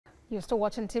You're still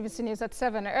watching TVC News at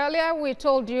 7. Earlier, we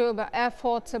told you about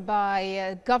efforts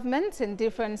by governments in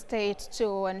different states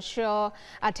to ensure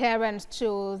adherence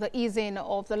to the easing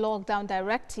of the lockdown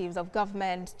directives of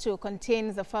government to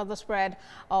contain the further spread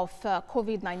of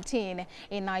COVID-19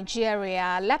 in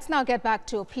Nigeria. Let's now get back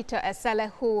to Peter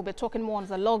Esele, who will be talking more on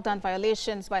the lockdown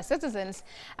violations by citizens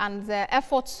and the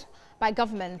efforts by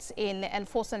governments in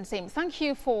enforcing same. Thank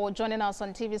you for joining us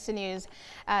on TVC News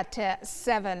at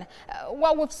 7.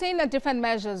 Well, we've seen different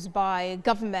measures by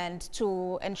government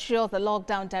to ensure the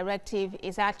lockdown directive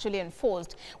is actually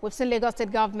enforced. We've seen Lagos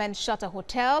State government shut a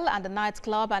hotel and a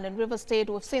nightclub, and in River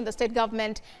State, we've seen the state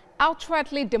government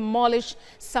outrightly demolish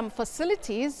some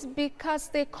facilities because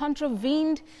they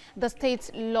contravened the state's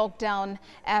lockdown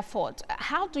effort.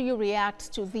 How do you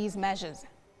react to these measures?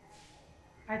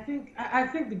 I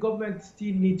think the government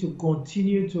still need to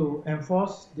continue to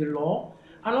enforce the law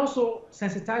and also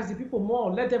sensitize the people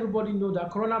more. Let everybody know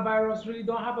that coronavirus really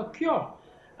don't have a cure.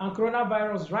 And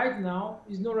coronavirus right now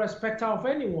is no respecter of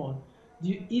anyone.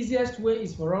 The easiest way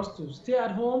is for us to stay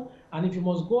at home. And if you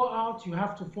must go out, you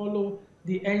have to follow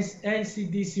the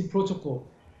NCDC protocol.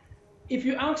 If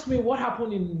you ask me what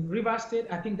happened in River State,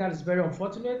 I think that is very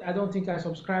unfortunate. I don't think I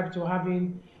subscribe to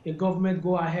having a government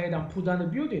go ahead and put down a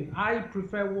building. I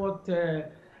prefer what the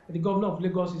governor of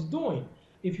Lagos is doing.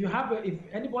 If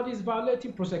anybody is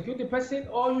violating, prosecute the person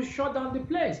or you shut down the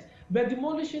place. But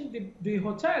demolishing the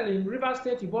hotel in River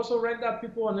State, you've also rendered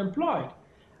people unemployed.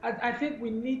 I think we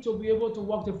need to be able to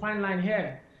walk the fine line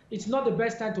here. It's not the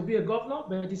best time to be a governor,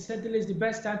 but it certainly is the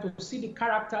best time to see the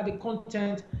character, the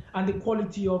content, and the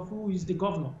quality of who is the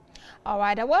governor. All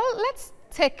right. Well, let's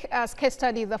take as case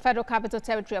study the Federal Capital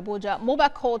Territory, Abuja. Mobile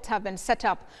courts have been set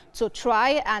up to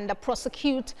try and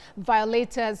prosecute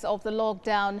violators of the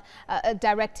lockdown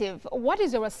directive. What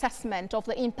is your assessment of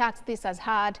the impact this has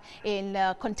had in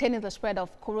containing the spread of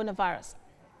coronavirus?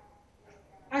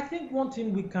 I think one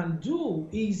thing we can do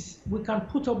is we can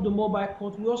put up the mobile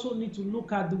court. We also need to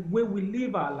look at the way we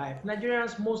live our life.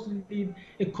 Nigerians mostly live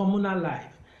a communal life.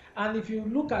 And if you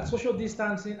look at social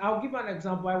distancing, I'll give an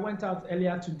example. I went out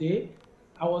earlier today.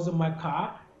 I was in my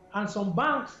car, and some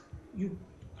banks, you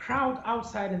crowd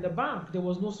outside in the bank. There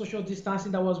was no social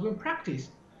distancing that was being practiced.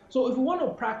 So if we want to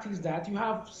practice that, you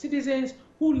have citizens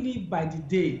who live by the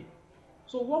day.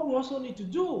 So what we also need to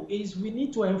do is we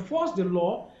need to enforce the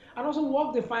law and also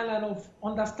walk the fine line of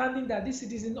understanding that these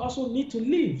citizens also need to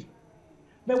live.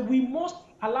 But we must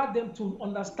allow them to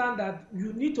understand that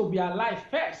you need to be alive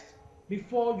first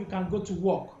before you can go to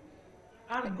work.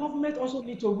 And government also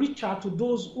need to reach out to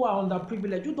those who are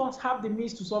underprivileged, who don't have the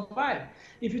means to survive.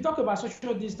 If you talk about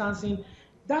social distancing,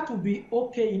 that would be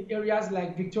okay in areas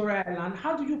like Victoria Island.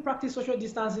 How do you practice social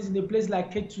distancing in a place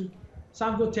like Ketu,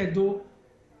 Sango Tedo?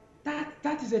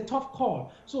 That is a tough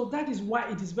call. So that is why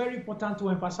it is very important to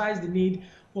emphasize the need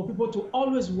for people to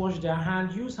always wash their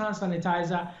hands, use hand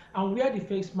sanitizer, and wear the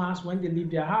face mask when they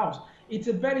leave their house. It's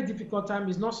a very difficult time.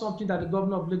 It's not something that the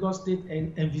governor of Lagos State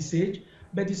envisaged,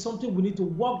 but it's something we need to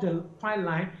walk the fine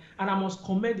line, and I must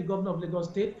commend the governor of Lagos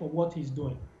State for what he's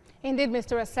doing. Indeed,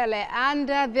 Mr. Esele, and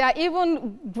there are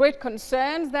even great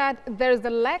concerns that there is the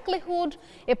likelihood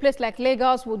a place like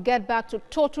Lagos would get back to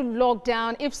total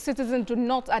lockdown if citizens do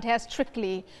not adhere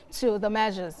strictly to the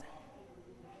measures.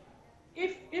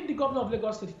 If the governor of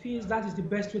Lagos State feels that is the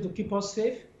best way to keep us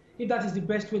safe, if that is the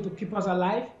best way to keep us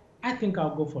alive, I think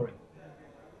I'll go for it.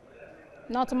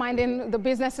 Not minding the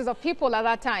businesses of people at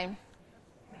that time.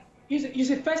 It's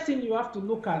the first thing you have to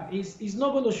look at is he's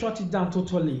not going to shut it down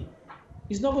totally.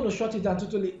 He's not going to shut it down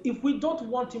totally. If we don't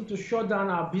want him to shut down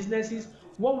our businesses,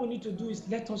 what we need to do is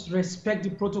let us respect the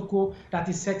protocol that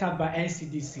is set out by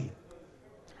NCDC.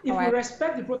 If we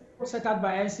respect the protocol set out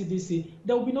by NCDC,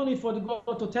 there will be no need for the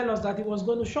government to tell us that he was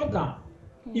going to shut down.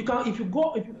 You can, if you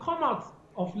come out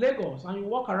of Lagos and you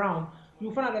walk around,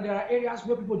 you'll find out that there are areas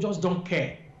where people just don't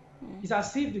care. It's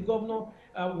as if the governor,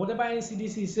 whatever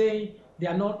NCDC is saying, they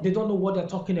don't know what they're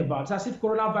talking about. It's as if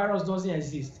coronavirus doesn't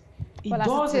exist. It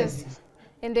does exist.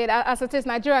 Indeed, as it is,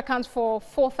 Nigeria accounts for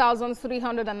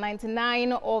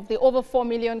 4,399 of the over 4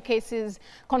 million cases,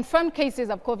 confirmed cases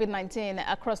of COVID-19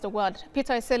 across the world.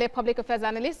 Peter Esele, Public Affairs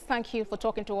Analyst, thank you for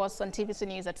talking to us on TVC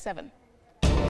News at 7.